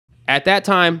At that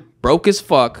time, broke as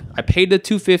fuck. I paid the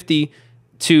 $250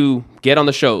 to get on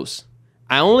the shows.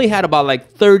 I only had about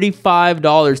like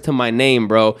 $35 to my name,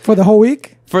 bro. For the whole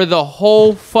week? For the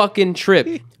whole fucking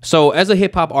trip. So as a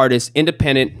hip hop artist,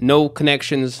 independent, no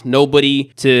connections, nobody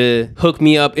to hook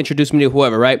me up, introduce me to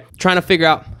whoever, right? Trying to figure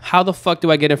out how the fuck do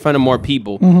I get in front of more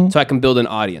people so I can build an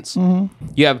audience.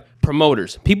 You have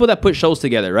promoters, people that put shows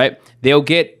together, right? They'll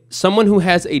get someone who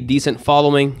has a decent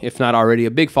following, if not already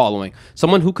a big following,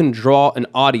 someone who can draw an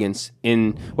audience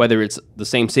in whether it's the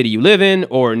same city you live in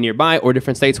or nearby or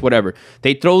different states, whatever.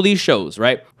 They throw these shows,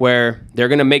 right? Where they're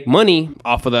going to make money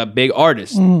off of the big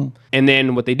artist. And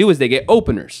then what they do is they get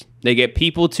openers. They get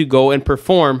people to go and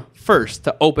perform first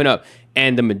to open up.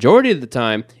 And the majority of the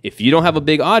time, if you don't have a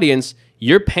big audience,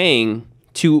 you're paying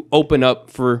to open up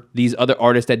for these other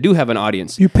artists that do have an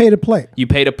audience. You pay to play. You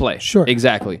pay to play. Sure.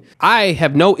 Exactly. I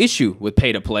have no issue with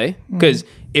pay to play because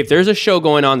if there's a show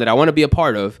going on that I want to be a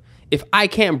part of, if I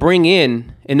can't bring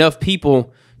in enough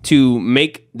people to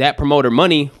make that promoter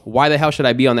money, why the hell should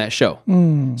I be on that show?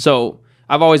 So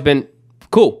I've always been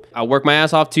cool. I work my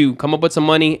ass off to come up with some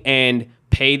money and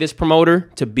pay this promoter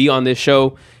to be on this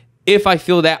show if I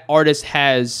feel that artist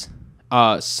has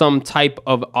some type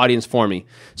of audience for me.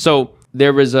 So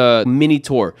there was a mini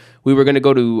tour. We were going to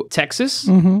go to Texas,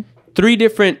 3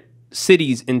 different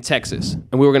cities in Texas,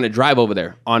 and we were going to drive over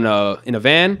there on in a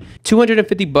van,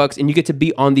 $250, and you get to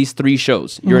be on these 3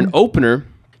 shows. You're an opener.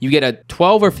 You get a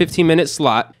 12 or 15-minute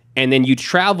slot, and then you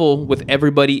travel with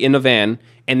everybody in a van,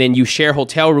 and then you share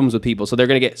hotel rooms with people. So they're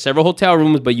going to get several hotel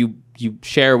rooms, but you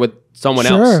share with someone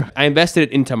else. I invested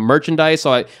it into merchandise,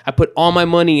 so I put all my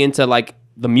money into like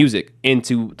the music,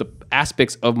 into the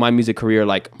aspects of my music career,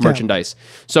 like merchandise.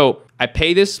 So I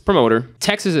pay this promoter.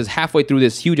 Texas is halfway through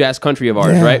this huge ass country of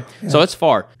ours, right? So it's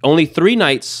far. Only 3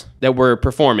 nights that we're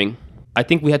performing. I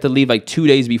think we had to leave like 2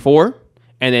 days before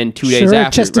and then 2 days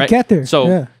after, just to get there.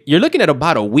 So you're looking at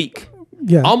about a week,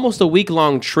 almost a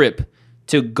week-long trip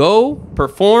to go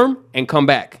perform and come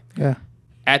back.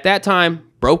 At that time,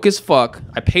 broke as fuck.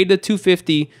 I paid the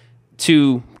 $250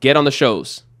 to get on the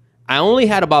shows. I only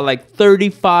had about like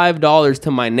 $35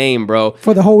 to my name, bro.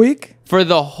 For the whole week? For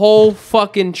the whole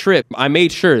fucking trip. I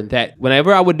made sure that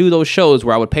whenever I would do those shows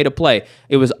where I would pay to play,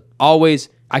 it was always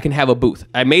I can have a booth.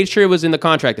 I made sure it was in the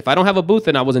contract. If I don't have a booth,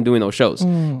 then I wasn't doing those shows.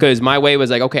 Because my way was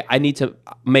like, okay, I need to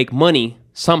make money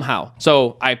somehow.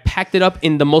 So I packed it up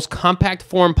in the most compact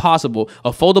form possible,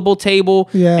 a foldable table,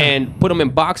 and put them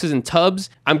in boxes and tubs.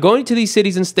 I'm going to these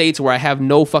cities and states where I have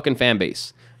no fucking fan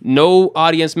base. No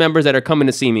audience members that are coming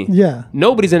to see me.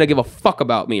 Nobody's going to give a fuck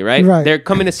about me, right? They're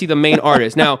coming to see the main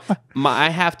artist. Now,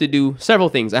 I have to do several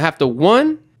things. I have to,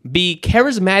 1, be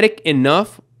charismatic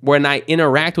enough when I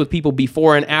interact with people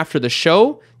before and after the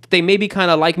show that they maybe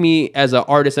kind of like me as an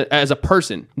artist, as a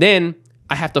person. Then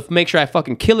I have to make sure I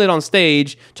fucking kill it on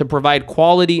stage to provide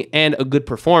quality and a good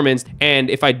performance. And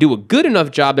if I do a good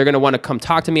enough job, they're going to want to come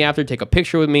talk to me after, take a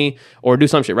picture with me, or do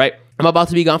some shit, right? I'm about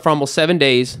to be gone for almost 7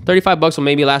 days. $35 will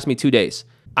maybe last me 2 days.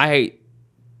 I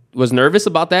was nervous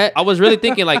about that. I was really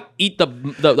thinking like eat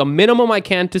the minimum I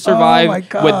can to survive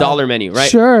with dollar menu,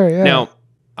 right? Now,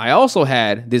 I also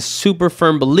had this super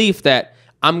firm belief that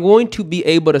I'm going to be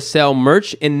able to sell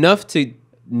merch enough to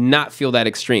not feel that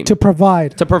extreme. To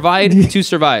provide, to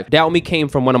survive. Doubt Me came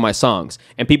from one of my songs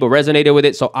and people resonated with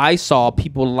it. So I saw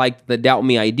people like the Doubt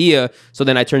Me idea. So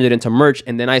then I turned it into merch.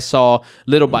 And then I saw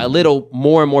little by little,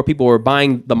 more and more people were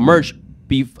buying the merch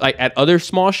like at other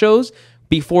small shows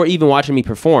before even watching me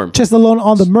perform. Just alone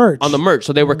on the merch. On the merch.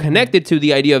 So they were connected to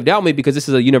the idea of Doubt Me because this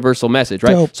is a universal message,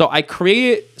 right? Dope. So I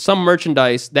created some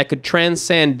merchandise that could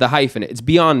transcend the hyphenate. It's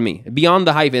beyond me, beyond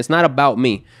the hyphen. It's not about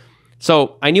me.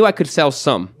 So I knew I could sell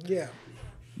some.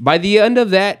 By the end of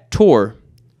that tour,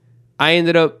 I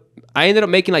ended up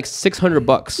making like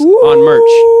 $600 on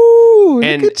merch.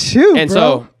 And, look at you, bro.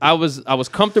 So I was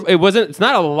comfortable. It's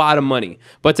not a lot of money,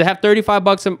 but to have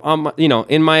 $35 on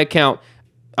in my account,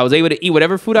 I was able to eat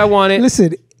whatever food I wanted.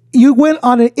 Listen, you went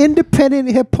on an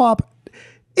independent hip hop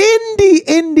indie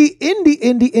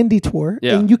tour,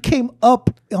 and you came up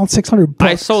on $600.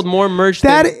 I sold more merch.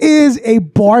 That is a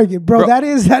bargain, bro. That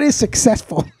is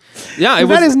successful. Yeah,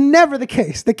 that is never the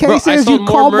case. The case is you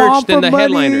call mom for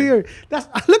money.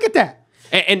 Look at that.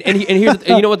 And here's and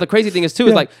you know what the crazy thing is too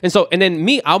is like and then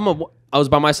me I was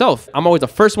by myself. I'm always the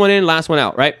first one in, last one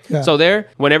out, right? So there,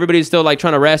 when everybody's still like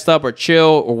trying to rest up or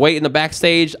chill or wait in the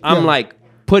backstage, I'm like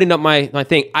putting up my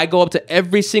thing. I go up to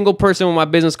every single person with my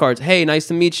business cards. Hey, nice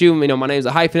to meet you. My name's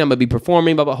a Hyphenate. I'm gonna be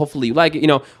performing, but hopefully you like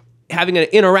it. Having an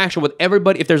interaction with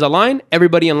everybody. If there's a line,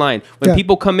 everybody in line. When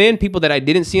people come in, people that I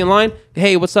didn't see in line,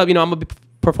 hey, what's up? I'm gonna be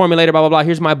performing later, blah blah blah.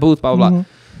 Here's my booth, blah blah blah.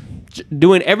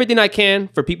 doing everything I can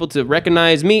for people to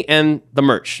recognize me and the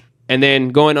merch, and then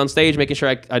going on stage, making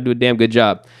sure I do a damn good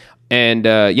job. And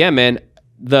yeah, man,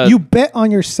 you bet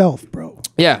on yourself, bro.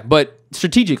 Yeah, but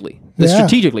strategically,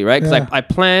 right? Because I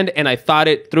planned and I thought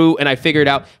it through, and I figured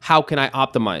out how can I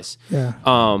optimize. Yeah.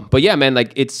 But yeah, man,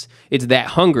 like it's that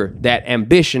hunger, that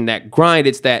ambition, that grind.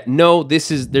 It's that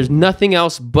there's nothing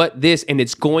else but this, and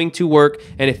it's going to work.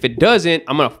 And if it doesn't,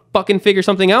 I'm gonna fucking figure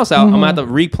something else out. I'm gonna have to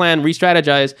replan,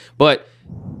 re-strategize. But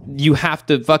you have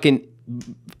to fucking,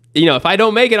 if I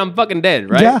don't make it, I'm fucking dead,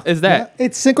 right? Yeah. Is that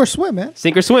it's sink or swim, man?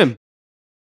 Sink or swim.